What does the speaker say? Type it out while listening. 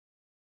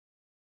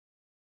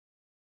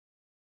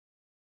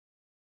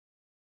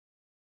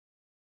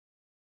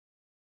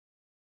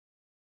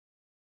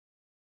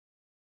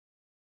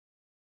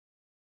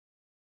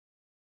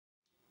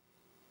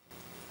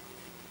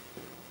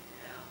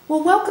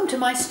Well, welcome to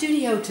my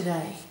studio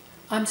today.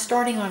 I'm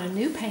starting on a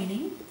new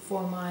painting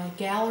for my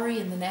gallery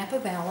in the Napa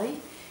Valley.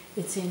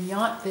 It's in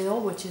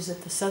Yountville, which is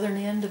at the southern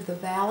end of the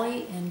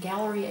valley, and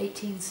Gallery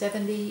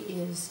 1870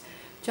 is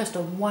just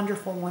a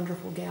wonderful,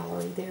 wonderful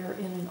gallery. They're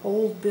in an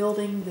old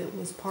building that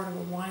was part of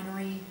a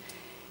winery,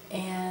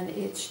 and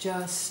it's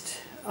just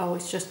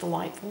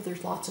delightful.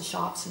 There's lots of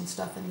shops and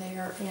stuff in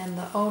there, and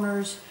the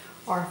owners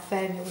are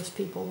fabulous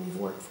people. We've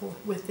worked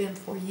with them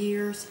for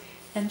years,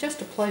 and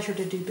just a pleasure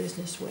to do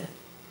business with.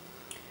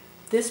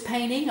 This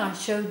painting, I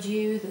showed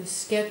you, it's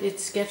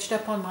sketched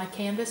up on my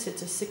canvas.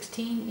 It's a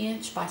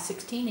 16-inch by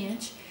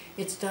 16-inch.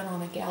 It's done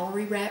on a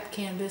gallery wrap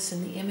canvas,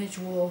 and the image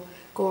will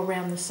go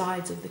around the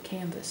sides of the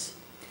canvas.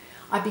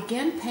 I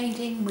began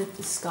painting with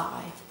the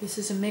sky. This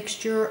is a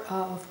mixture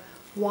of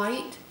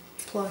white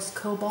plus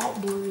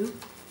cobalt blue,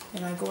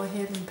 and I go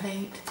ahead and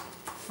paint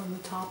from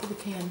the top of the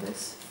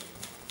canvas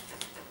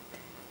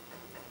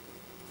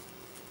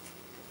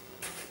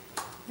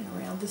and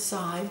around the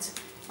sides.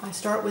 I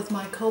start with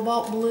my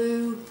cobalt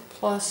blue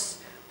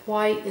plus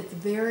white at the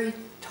very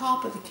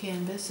top of the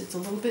canvas. It's a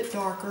little bit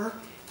darker.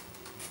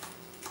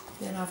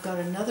 Then I've got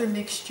another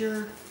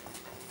mixture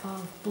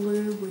of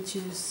blue, which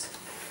is,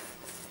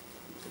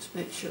 just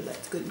make sure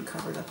that's good and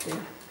covered up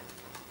there.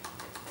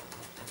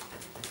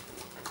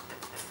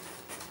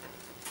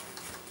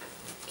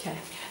 Okay,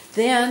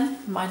 then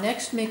my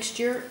next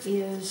mixture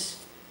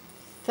is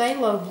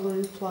phthalo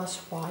blue plus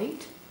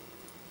white.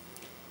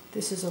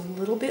 This is a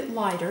little bit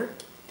lighter.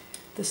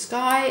 The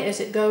sky, as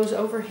it goes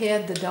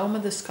overhead, the dome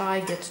of the sky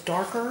gets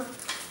darker.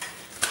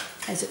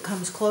 As it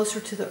comes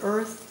closer to the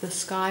earth, the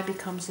sky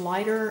becomes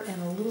lighter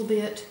and a little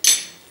bit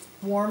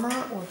warmer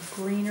or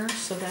greener,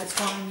 so that's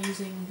why I'm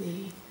using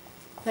the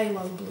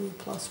phthalo blue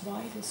plus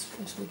white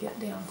as we get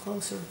down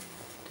closer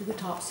to the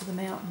tops of the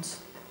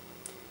mountains.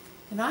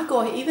 And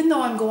even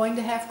though I'm going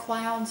to have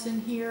clouds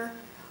in here,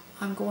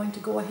 I'm going to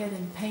go ahead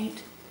and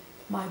paint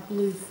my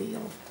blue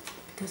field,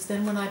 because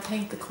then when I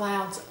paint the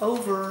clouds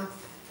over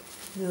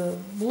the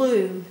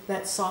blue,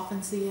 that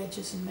softens the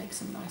edges and makes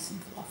them nice and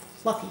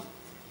fluffy.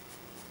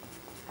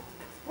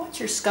 You want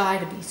your sky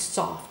to be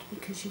soft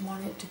because you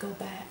want it to go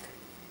back.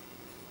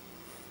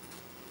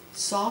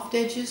 Soft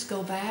edges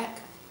go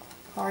back,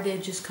 hard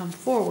edges come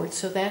forward,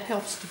 so that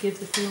helps to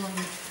give the feeling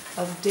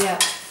of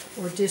depth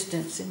or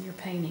distance in your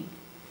painting.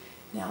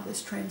 Now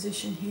this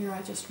transition here,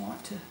 I just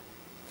want to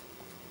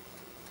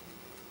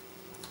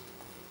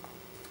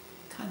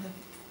kind of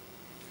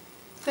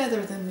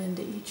feather them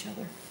into each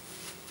other.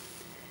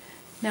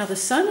 Now the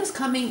sun is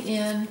coming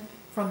in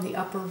from the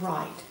upper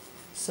right,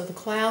 so the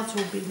clouds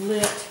will be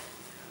lit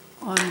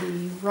on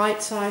the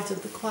right sides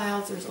of the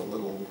clouds. There's a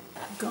little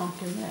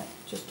gunk in that,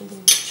 just a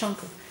little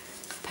chunk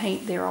of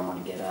paint there I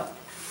want to get up.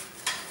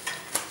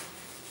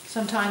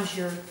 Sometimes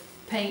your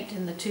paint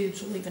in the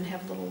tubes will even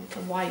have the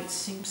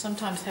whites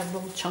sometimes have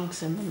little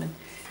chunks in them, and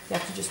you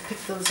have to just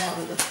pick those out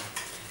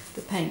of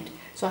the paint.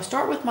 So I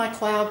start with my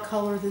cloud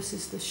color. This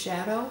is the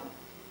shadow,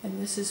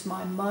 and this is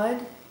my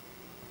mud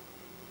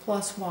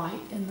plus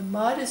white, and the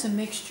mud is a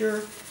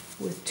mixture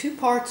with 2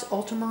 parts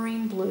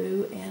ultramarine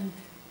blue, and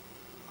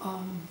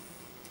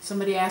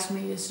somebody asked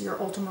me, is your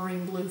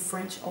ultramarine blue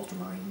French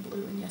ultramarine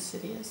blue? And yes,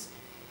 it is.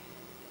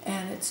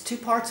 And it's 2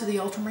 parts of the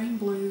ultramarine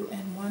blue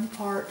and 1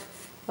 part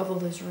of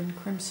alizarin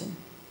crimson,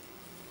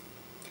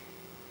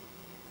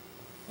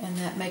 and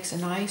that makes a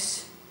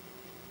nice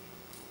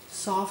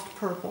soft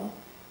purple.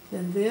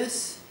 Then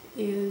this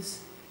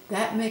is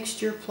that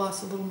mixture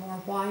plus a little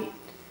more white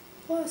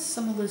plus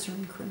some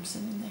alizarin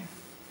crimson in there.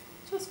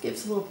 Just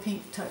gives a little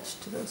pink touch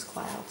to those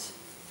clouds.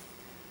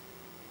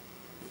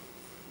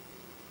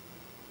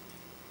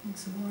 And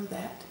some more of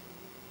that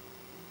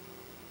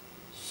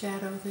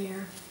shadow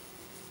there.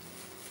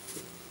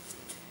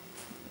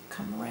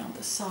 Come around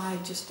the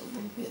side just a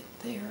little bit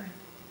there,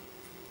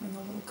 and a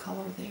little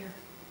color there.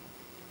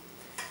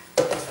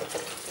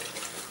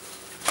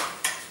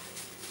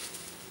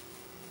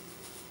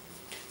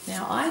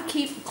 Now I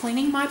keep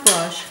cleaning my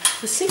brush.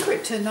 The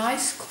secret to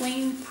nice,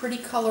 clean, pretty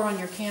color on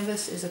your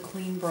canvas is a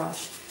clean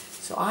brush.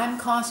 So I'm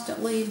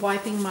constantly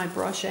wiping my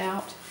brush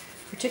out,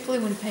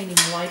 particularly when painting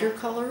lighter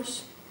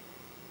colors,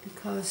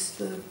 because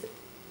the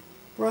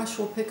brush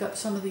will pick up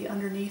some of the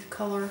underneath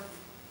color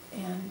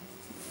and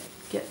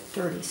get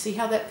dirty. See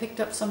how that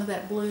picked up some of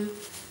that blue?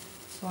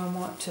 So I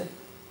want to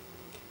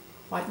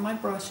wipe my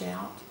brush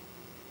out,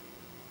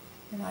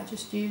 and I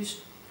just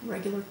use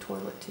regular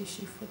toilet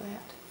tissue for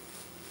that.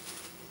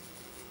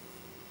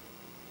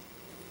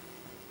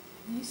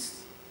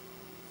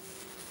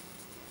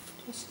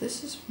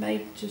 This is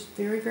made just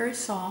very, very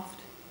soft.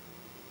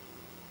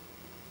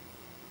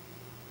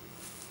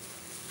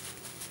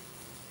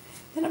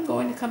 Then I'm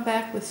going to come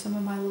back with some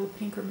of my little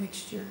pinker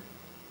mixture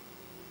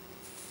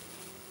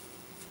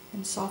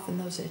and soften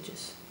those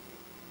edges.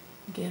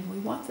 Again, we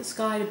want the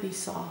sky to be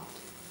soft.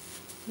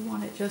 We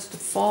want it just to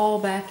fall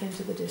back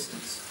into the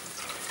distance.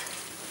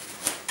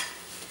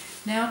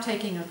 Now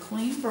taking a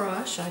clean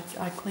brush, I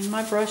clean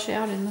my brush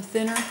out in the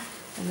thinner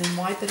and then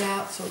wipe it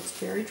out so it's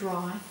very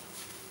dry.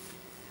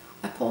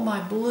 I pull my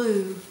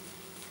blue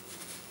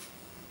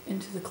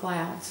into the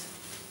clouds.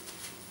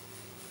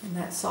 And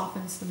that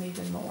softens them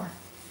even more.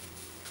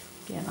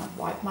 Again, I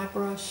wipe my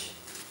brush.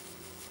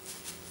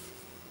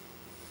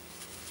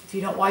 If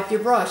you don't wipe your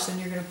brush, then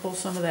you're going to pull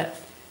some of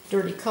that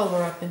dirty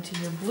color up into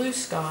your blue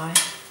sky,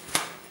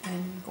 and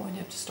you're going to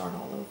have to start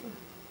all over.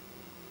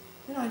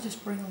 Then I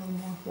just bring a little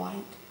more white,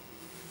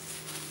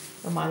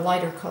 or my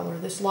lighter color.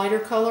 This lighter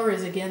color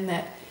is again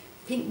that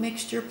pink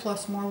mixture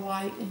plus more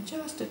white and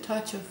just a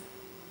touch of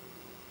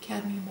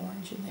cadmium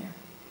orange in there.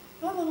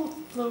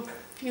 A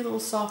few little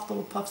soft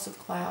little puffs of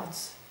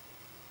clouds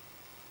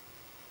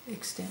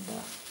extend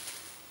up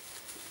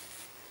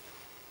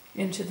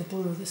into the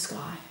blue of the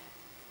sky.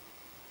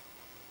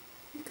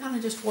 You kind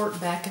of just work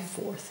back and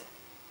forth.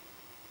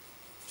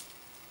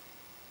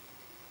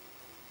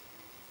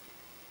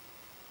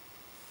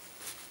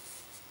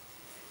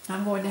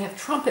 I'm going to have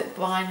trumpet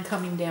vine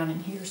coming down in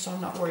here, so I'm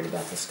not worried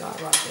about the sky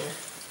right there.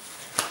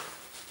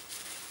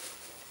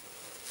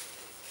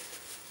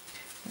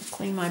 I'll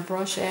clean my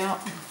brush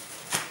out.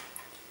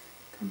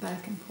 Come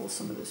back and pull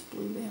some of this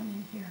blue down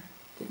in here.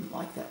 Didn't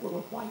like that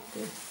little white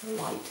there,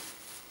 the light.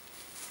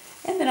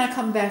 And then I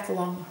come back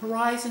along the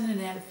horizon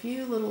and add a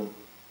few little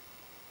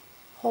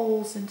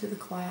holes into the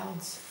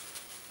clouds.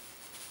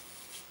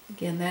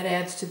 Again, that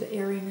adds to the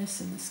airiness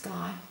in the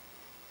sky.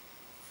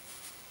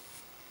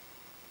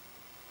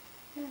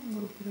 And a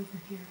little bit over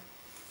here.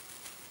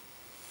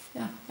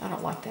 Yeah, I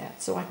don't like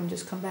that, so I can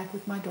just come back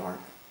with my dark.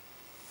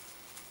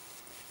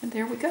 And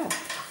there we go.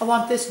 I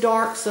want this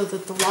dark so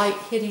that the light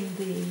hitting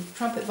the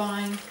trumpet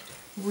vine,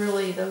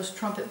 really those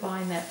trumpet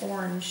vine, that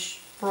orange,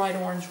 bright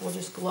orange, will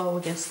just glow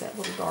against that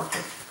little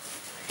darker.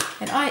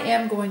 And I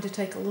am going to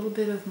take a little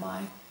bit of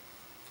my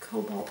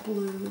cobalt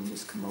blue and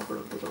just come over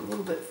a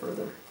little bit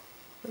further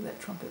where that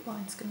trumpet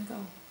vine's going to go.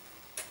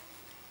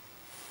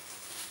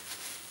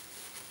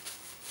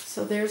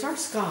 So there's our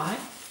sky.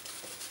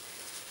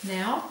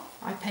 Now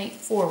I paint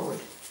forward.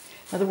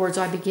 In other words,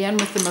 I begin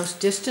with the most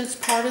distant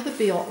part of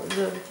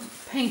the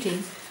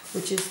painting,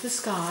 which is the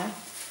sky,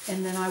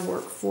 and then I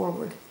work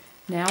forward.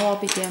 Now I'll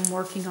begin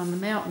working on the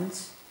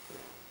mountains.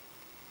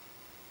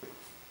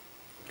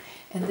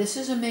 And this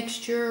is a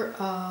mixture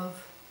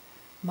of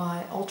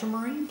my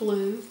ultramarine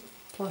blue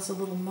plus a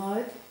little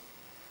mud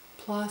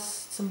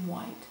plus some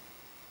white.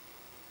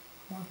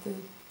 I want the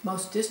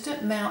most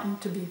distant mountain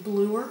to be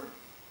bluer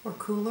or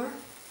cooler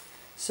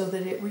so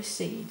that it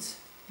recedes.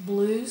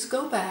 Blues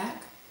go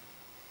back,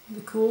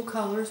 the cool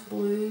colors,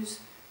 blues,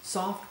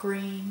 soft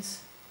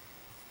greens,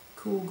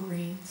 cool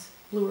greens,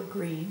 bluer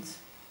greens.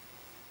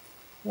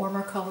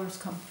 Warmer colors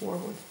come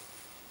forward.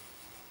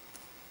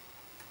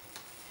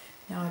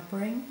 Now I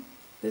bring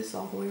this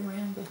all the way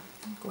around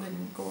go ahead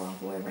and go all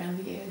the way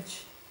around the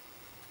edge.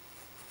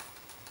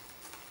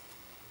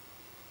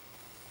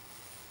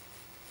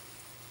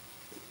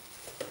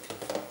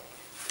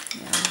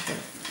 Now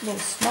with a little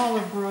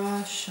smaller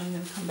brush, I'm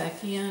going to come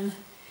back in,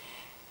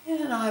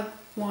 and I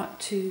want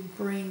to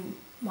bring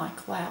my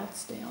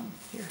clouds down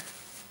here.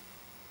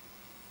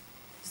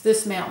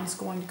 This mountain's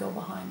going to go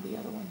behind the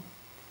other one.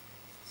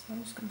 So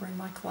I'm just going to bring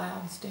my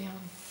clouds down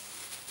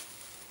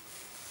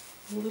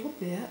a little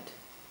bit.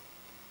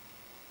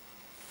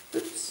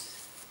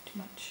 Oops, too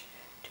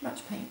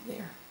much paint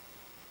there.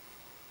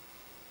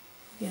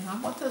 Again,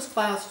 I want those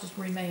clouds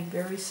to remain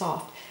very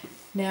soft.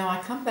 Now I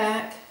come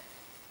back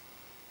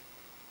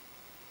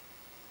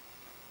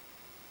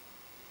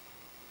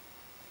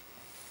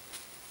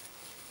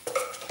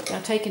now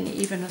taking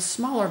even a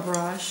smaller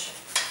brush.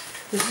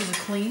 This is a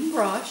clean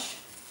brush.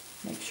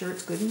 Make sure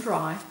it's good and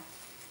dry.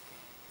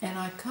 And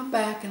I come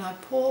back and I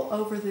pull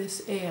over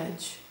this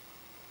edge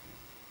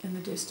in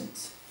the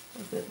distance,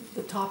 of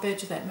the top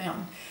edge of that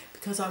mountain,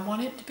 because I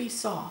want it to be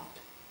soft.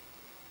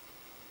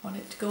 I want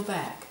it to go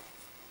back.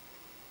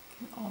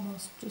 I can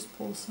almost just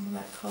pull some of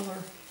that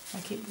color.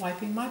 I keep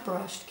wiping my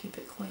brush to keep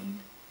it clean.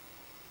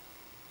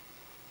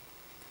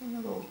 Put a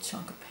little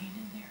chunk of paint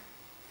in there.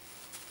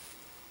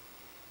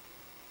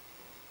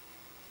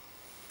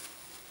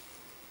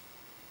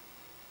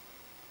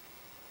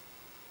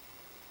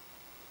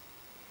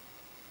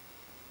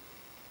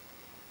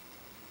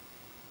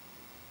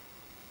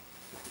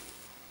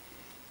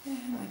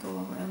 And I go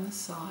around the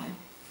side.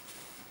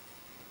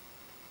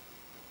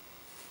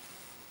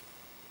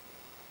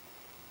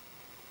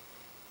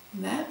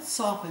 And that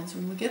softens.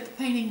 When we get the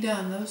painting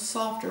done, those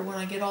softer, when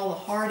I get all the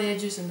hard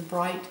edges and the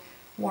bright,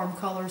 warm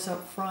colors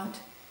up front,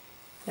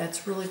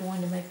 that's really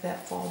going to make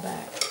that fall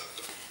back.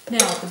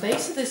 Now, at the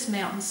base of this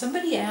mountain,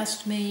 somebody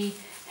asked me,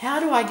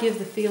 how do I give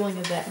the feeling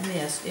of that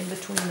mist in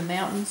between the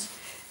mountains?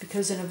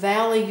 Because in a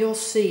valley, you'll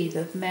see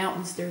the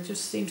mountains, there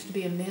just seems to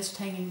be a mist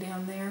hanging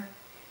down there.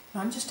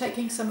 I'm just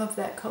taking some of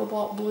that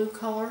cobalt blue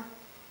color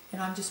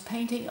and I'm just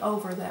painting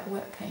over that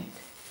wet paint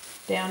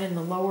down in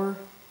the lower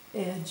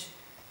edge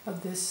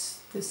of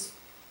this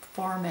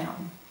far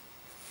mountain.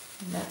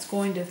 And that's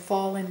going to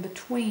fall in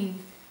between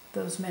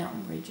those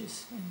mountain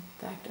ridges. In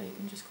fact, I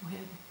can just go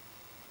ahead.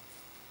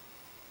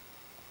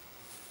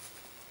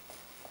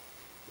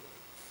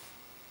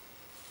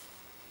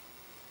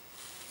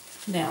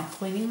 Now,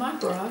 cleaning my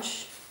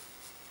brush,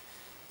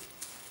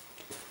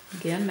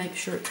 Again, make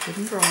sure it's good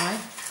and dry.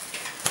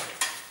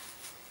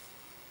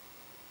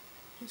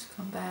 Just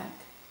come back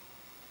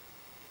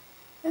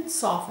and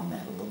soften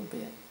that a little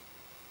bit.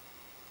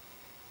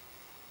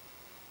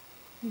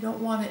 You don't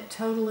want it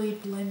totally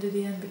blended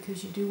in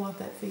because you do want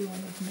that feeling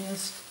of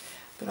mist,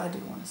 but I do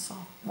want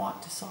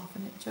to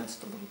soften it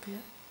just a little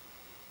bit.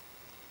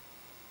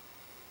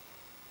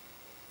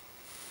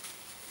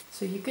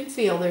 So you can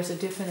feel there's a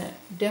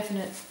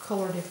definite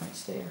color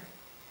difference there.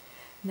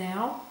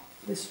 Now,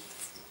 this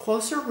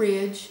closer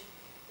ridge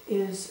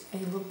is a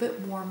little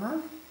bit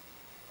warmer,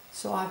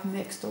 so I've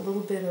mixed a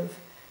little bit of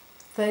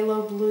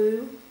phthalo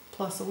blue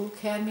plus a little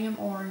cadmium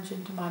orange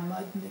into my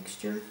mud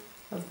mixture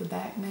of the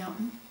back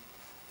mountain.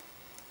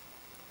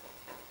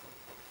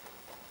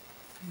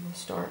 And we'll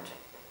start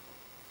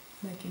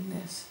making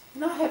this.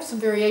 And I have some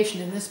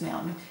variation in this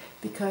mountain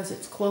because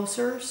it's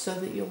closer so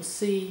that you'll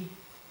see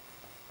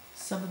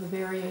some of the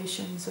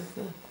variations of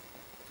the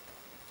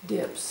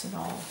dips and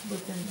all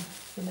within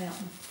the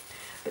mountain.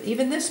 But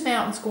even this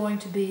mountain's going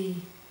to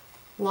be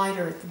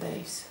lighter at the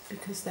base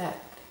because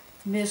that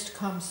mist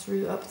comes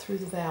up through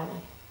the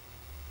valley.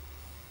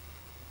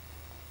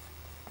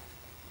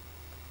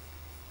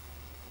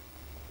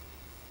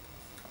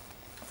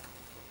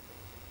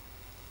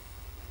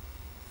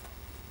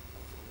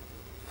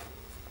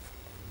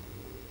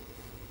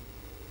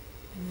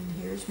 And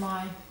then here's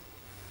my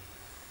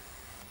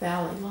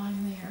valley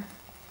line there.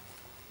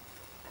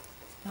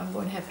 I'm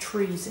going to have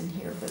trees in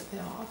here, but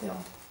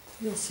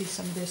you'll see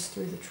some of this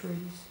through the trees.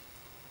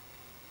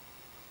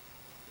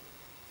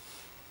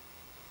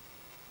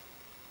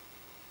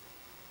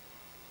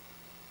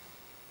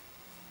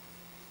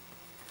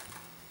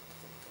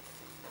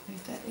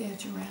 Make that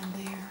edge around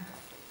there.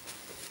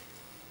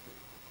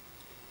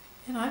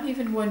 And I'm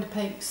even going to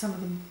paint some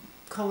of the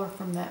color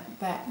from that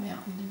back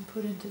mountain and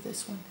put into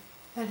this one.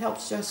 That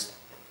helps just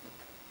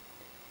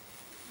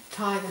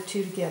tie the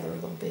two together a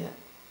little bit.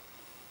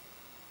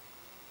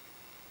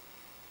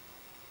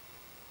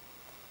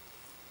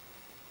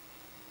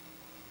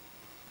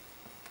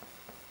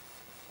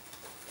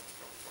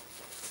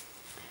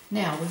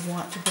 Now we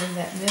want to bring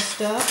that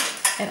mist up,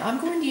 and I'm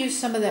going to use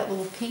some of that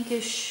little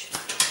pinkish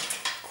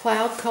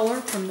cloud color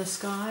from the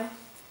sky,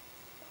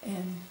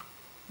 and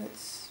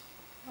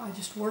I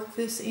just work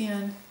this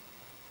in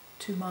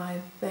to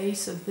my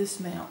base of this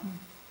mountain.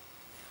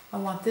 I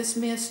want this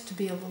mist to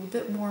be a little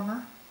bit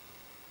warmer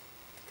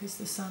because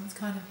the sun's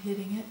kind of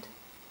hitting it.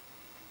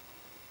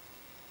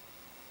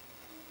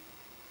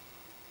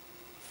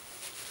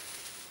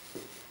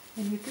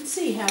 And you can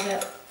see how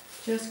that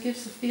just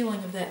gives the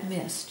feeling of that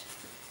mist.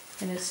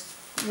 And it's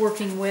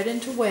working wet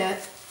into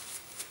wet.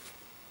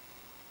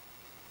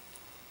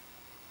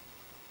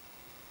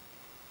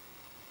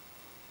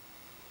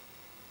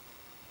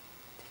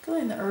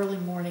 Particularly in the early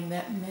morning,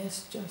 that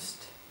mist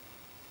just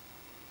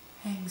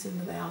hangs in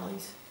the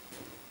valleys.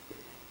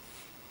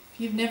 If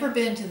you've never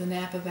been to the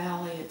Napa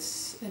Valley,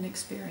 it's an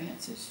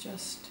experience. It's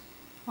just,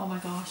 oh my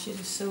gosh, it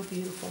is so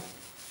beautiful.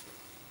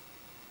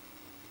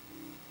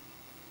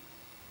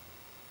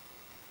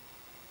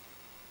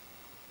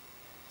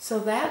 So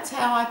that's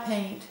how I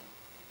paint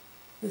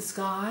the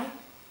sky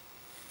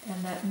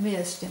and that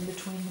mist in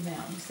between the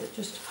mountains that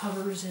just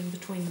hovers in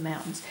between the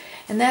mountains.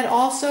 And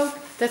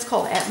that's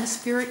called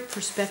atmospheric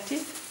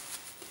perspective.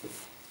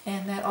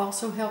 And that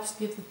also helps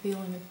give the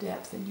feeling of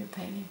depth in your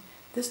painting.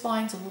 This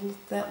line's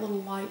that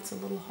little light's a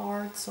little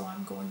hard, so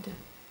I'm going to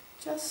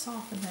just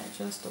soften that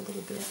just a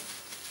little bit.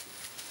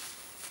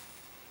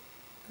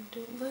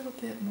 Do a little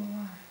bit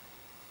more,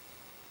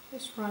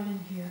 just right in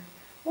here.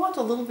 Want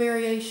a little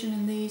variation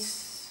in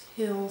these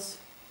hills.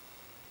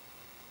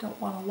 Don't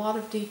want a lot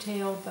of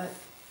detail, but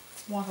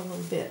want a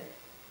little bit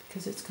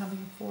because it's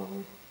coming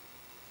forward.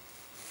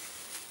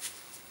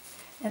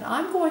 And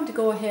I'm going to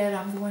go ahead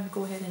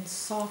and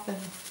soften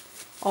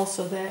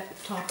also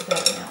that top of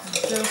that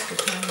mountain just a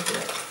tiny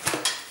bit.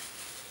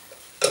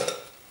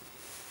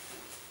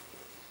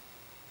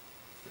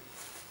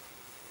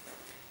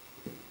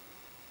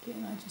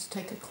 Again, I just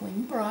take a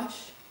clean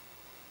brush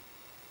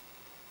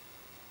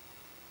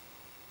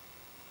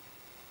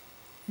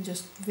and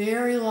just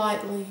very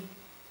lightly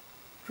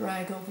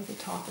drag over the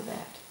top of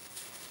that.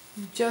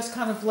 You just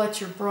kind of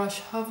let your brush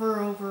hover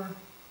over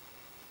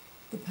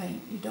the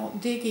paint. You don't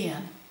dig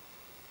in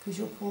because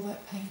you'll pull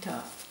that paint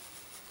up.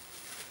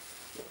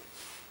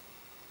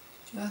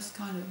 Just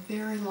kind of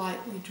very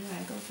lightly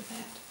drag over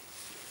that.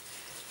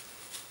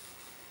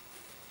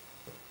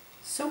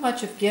 So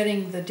much of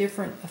getting the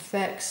different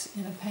effects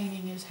in a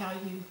painting is how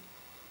you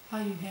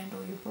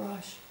handle your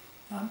brush.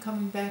 I'm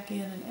coming back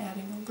in and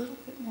adding a little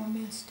bit more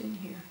mist in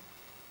here.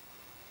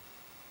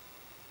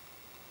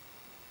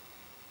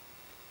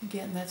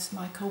 Again, that's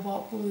my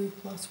cobalt blue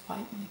plus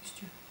white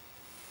mixture.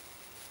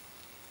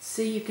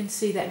 See, you can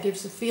see that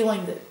gives the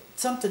feeling that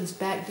something's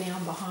back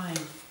down behind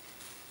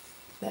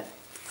that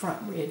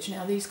front ridge.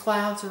 Now these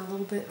clouds are a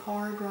little bit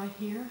hard right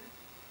here,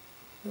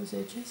 those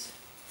edges.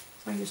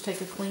 So I can just take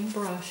a clean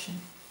brush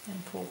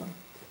and pull them.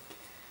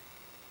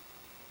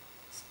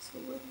 This is a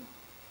little.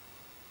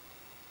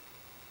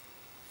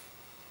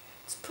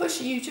 It's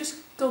pushy, you just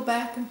go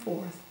back and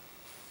forth.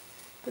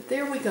 But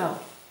there we go.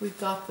 We've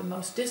got the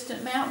most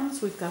distant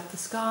mountains, we've got the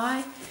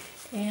sky,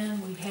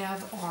 and we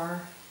have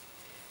our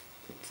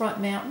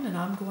front mountain, and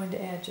I'm going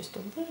to add just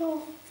a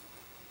little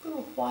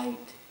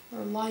white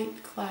or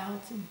light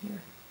clouds in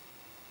here.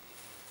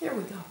 There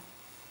we go.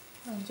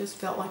 I just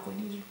felt like we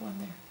needed one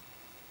there.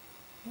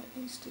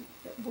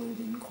 That blue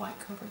didn't quite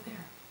cover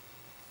there.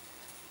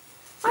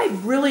 I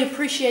really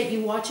appreciate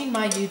you watching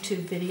my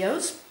YouTube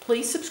videos.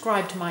 Please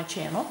subscribe to my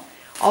channel.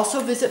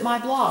 Also visit my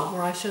blog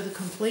where I show the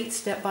complete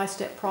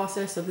step-by-step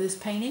process of this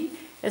painting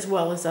as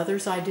well as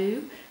others I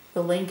do.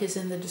 The link is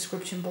in the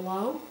description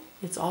below.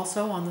 It's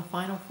also on the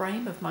final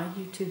frame of my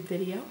YouTube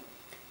video.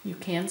 You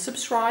can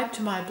subscribe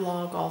to my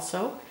blog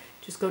also.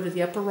 Just go to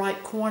the upper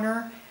right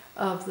corner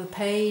of the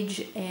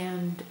page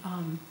and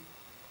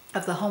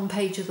of the home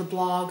page of the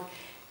blog,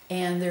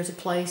 and there's a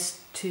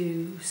place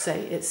to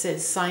say, it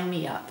says sign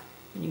me up,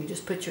 and you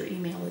just put your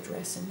email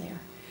address in there.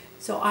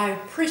 So I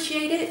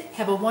appreciate it.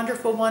 Have a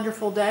wonderful,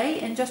 wonderful day,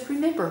 and just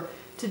remember,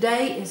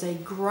 today is a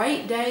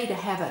great day to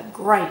have a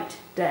great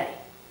day.